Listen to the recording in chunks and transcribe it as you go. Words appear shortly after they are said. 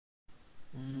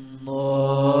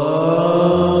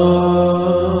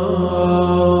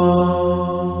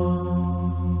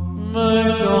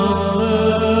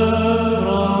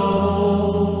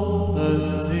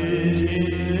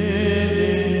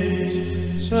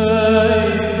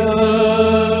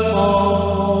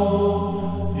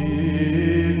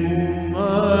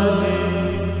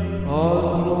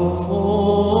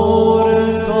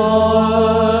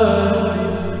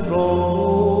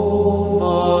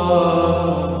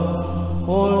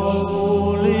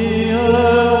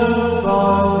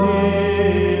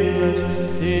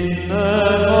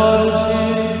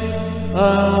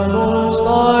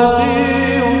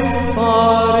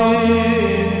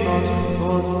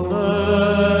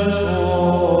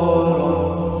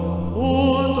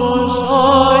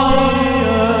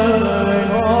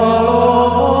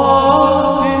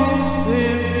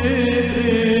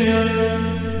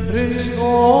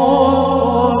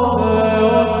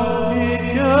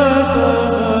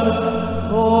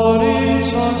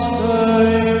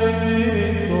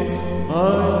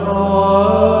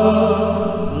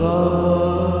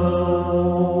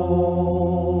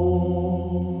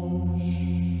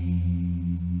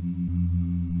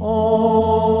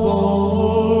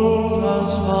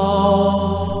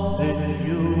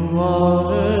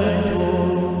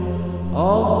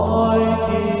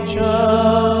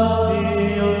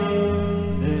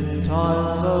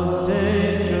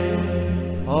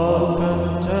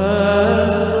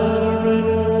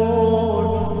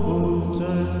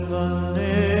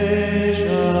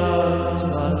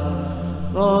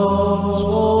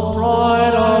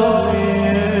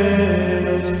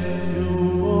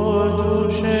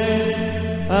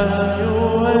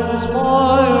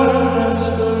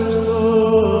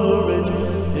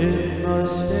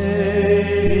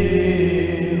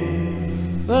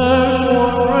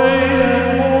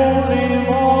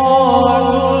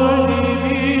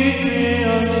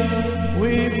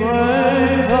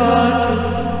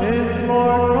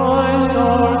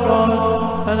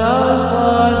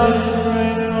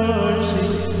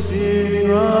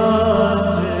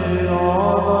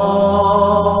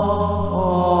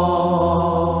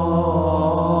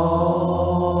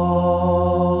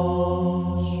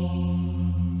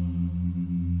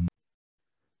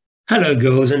Hello,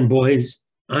 girls and boys.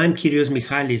 I'm Kyrios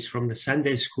Michalis from the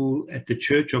Sunday School at the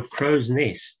Church of Crow's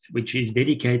Nest, which is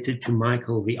dedicated to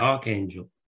Michael the Archangel.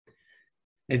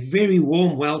 A very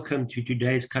warm welcome to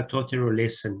today's Katotero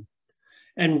lesson.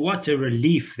 And what a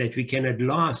relief that we can at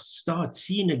last start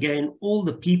seeing again all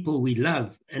the people we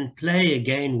love and play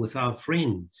again with our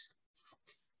friends.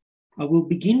 I will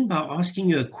begin by asking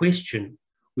you a question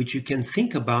which you can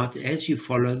think about as you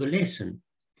follow the lesson.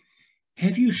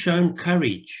 Have you shown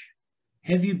courage?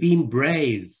 Have you been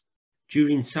brave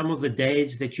during some of the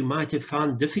days that you might have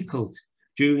found difficult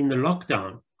during the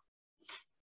lockdown?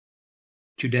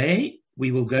 Today,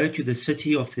 we will go to the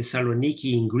city of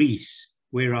Thessaloniki in Greece,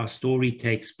 where our story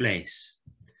takes place.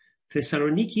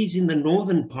 Thessaloniki is in the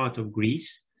northern part of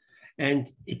Greece, and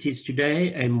it is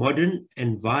today a modern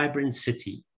and vibrant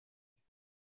city.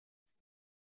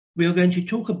 We are going to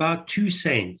talk about two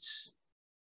saints.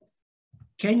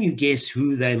 Can you guess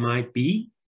who they might be?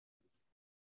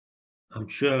 I'm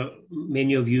sure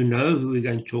many of you know who we're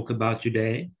going to talk about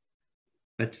today,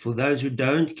 but for those who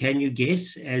don't, can you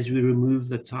guess as we remove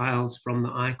the tiles from the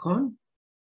icon?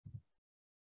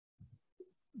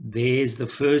 There's the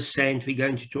first saint we're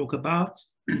going to talk about.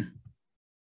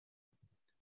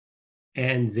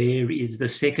 And there is the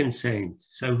second saint.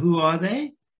 So who are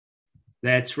they?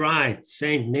 That's right,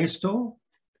 Saint Nestor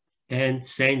and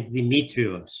Saint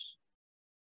Demetrios.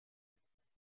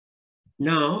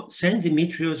 Now, Saint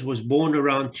Demetrios was born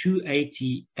around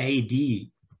 280 AD,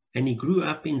 and he grew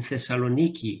up in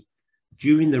Thessaloniki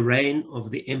during the reign of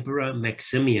the Emperor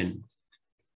Maximian.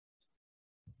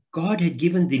 God had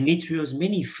given Demetrios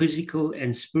many physical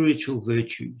and spiritual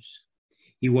virtues.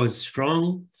 He was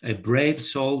strong, a brave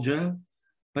soldier,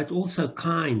 but also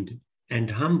kind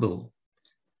and humble.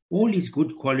 All his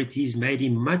good qualities made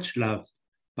him much loved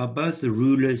by both the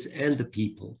rulers and the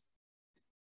people.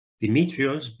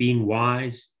 Demetrios, being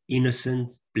wise,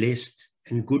 innocent, blessed,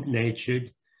 and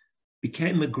good-natured,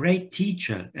 became a great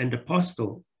teacher and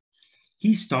apostle.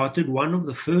 He started one of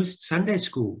the first Sunday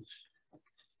schools.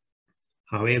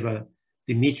 However,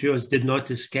 Demetrios did not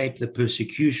escape the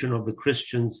persecution of the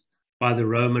Christians by the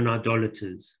Roman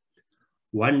idolaters.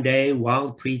 One day, while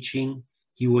preaching,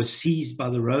 he was seized by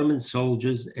the Roman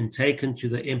soldiers and taken to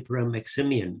the Emperor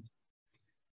Maximian.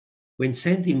 When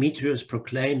Saint Demetrios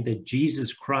proclaimed that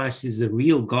Jesus Christ is the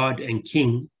real God and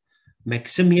King,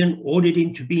 Maximian ordered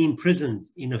him to be imprisoned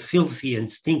in a filthy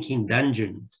and stinking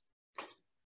dungeon.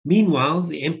 Meanwhile,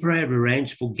 the emperor had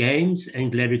arranged for games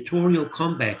and gladiatorial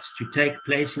combats to take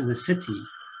place in the city,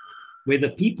 where the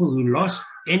people who lost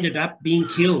ended up being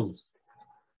killed.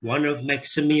 One of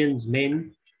Maximian's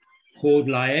men, called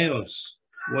Laos,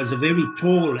 was a very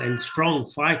tall and strong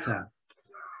fighter.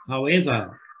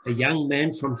 However, a young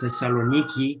man from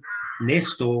Thessaloniki,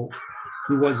 Nestor,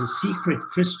 who was a secret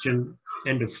Christian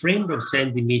and a friend of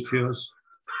Saint Demetrios,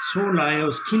 saw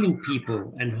Laios killing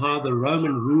people and how the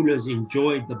Roman rulers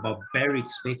enjoyed the barbaric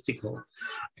spectacle.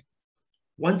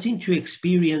 Wanting to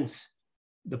experience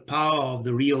the power of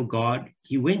the real God,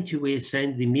 he went to where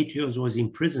Saint Demetrios was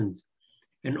imprisoned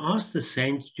and asked the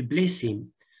saint to bless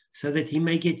him so that he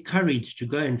may get courage to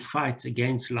go and fight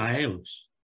against Laios.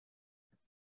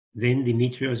 Then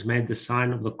Demetrios made the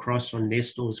sign of the cross on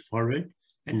Nestor's forehead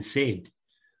and said,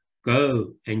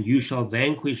 "Go, and you shall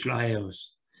vanquish Laios,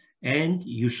 and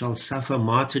you shall suffer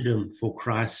martyrdom for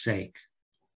Christ's sake."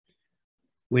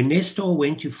 When Nestor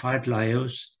went to fight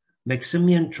Laios,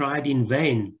 Maximian tried in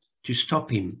vain to stop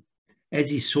him, as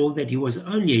he saw that he was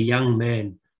only a young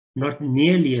man, not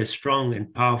nearly as strong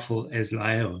and powerful as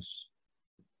Laios.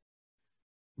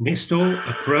 Nestor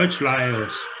approached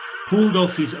Laios, pulled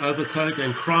off his overcoat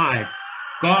and cried,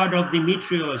 "God of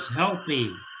Demetrios, help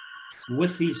me!"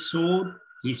 With his sword,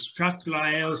 he struck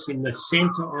Laios in the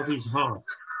center of his heart,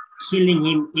 killing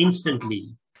him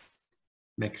instantly.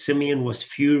 Maximian was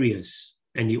furious,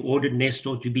 and he ordered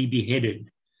Nestor to be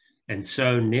beheaded, and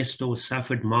so Nestor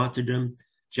suffered martyrdom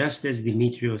just as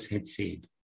Demetrios had said.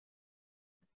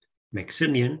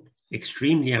 Maximian,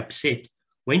 extremely upset,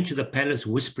 went to the palace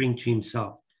whispering to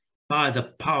himself, "By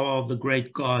the power of the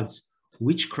great gods,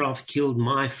 witchcraft killed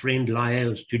my friend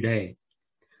Laios today."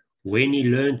 When he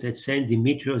learned that Saint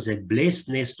Demetrios had blessed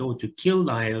Nestor to kill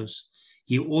Laios,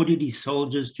 he ordered his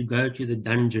soldiers to go to the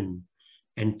dungeon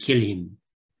and kill him.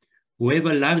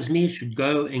 "Whoever loves me should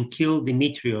go and kill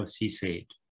Demetrios," he said.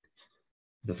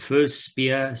 The first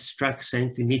spear struck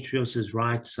Saint Demetrios'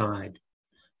 right side,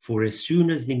 for as soon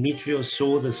as Demetrios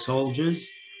saw the soldiers,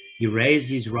 he raised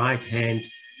his right hand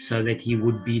so that he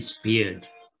would be speared.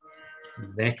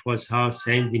 That was how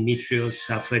Saint Demetrios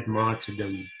suffered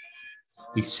martyrdom.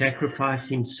 He sacrificed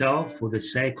himself for the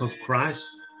sake of Christ,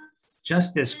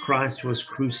 just as Christ was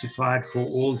crucified for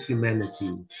all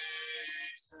humanity.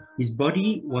 His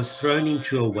body was thrown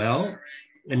into a well,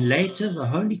 and later the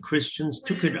holy Christians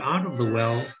took it out of the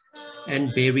well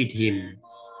and buried him.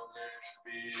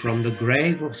 From the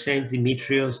grave of Saint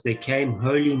Demetrios there came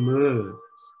holy myrrh,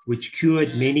 which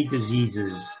cured many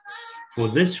diseases. For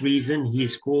this reason he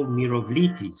is called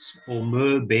Myrovlitis, or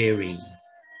myrrh-bearing.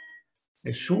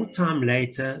 A short time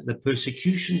later, the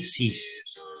persecution ceased,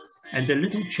 and a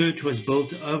little church was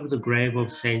built over the grave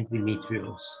of Saint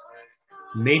Demetrios.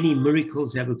 Many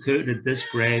miracles have occurred at this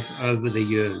grave over the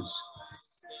years.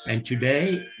 And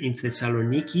today, in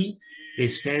Thessaloniki,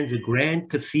 there stands a grand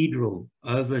cathedral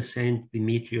over Saint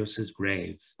Demetrios'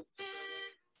 grave.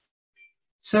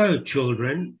 So,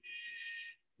 children,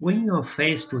 when you are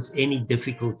faced with any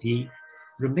difficulty,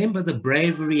 remember the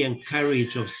bravery and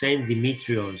courage of Saint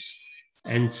Demetrios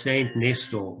and Saint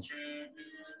Nestor.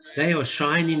 They are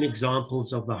shining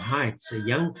examples of the heights a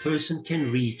young person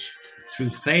can reach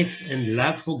through faith and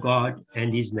love for God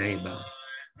and his neighbor.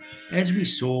 As we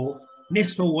saw,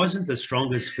 Nestor wasn't the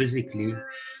strongest physically,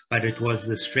 but it was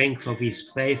the strength of his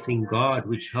faith in God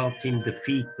which helped him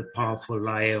defeat the powerful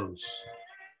Laios.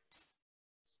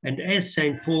 And as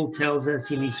St. Paul tells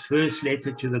us in his first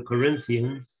letter to the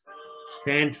Corinthians,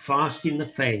 stand fast in the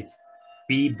faith,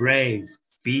 be brave,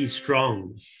 be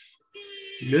strong.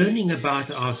 Learning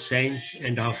about our saints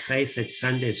and our faith at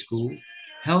Sunday school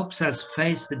helps us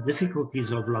face the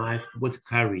difficulties of life with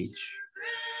courage.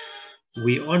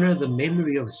 We honor the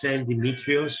memory of Saint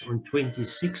Demetrios on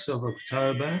 26th of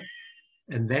October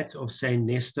and that of Saint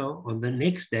Nestor on the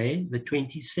next day, the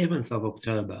 27th of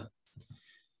October.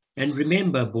 And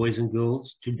remember, boys and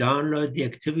girls, to download the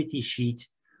activity sheet,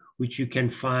 which you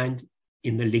can find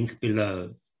in the link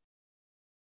below.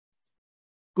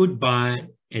 Goodbye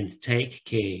and take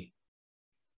care.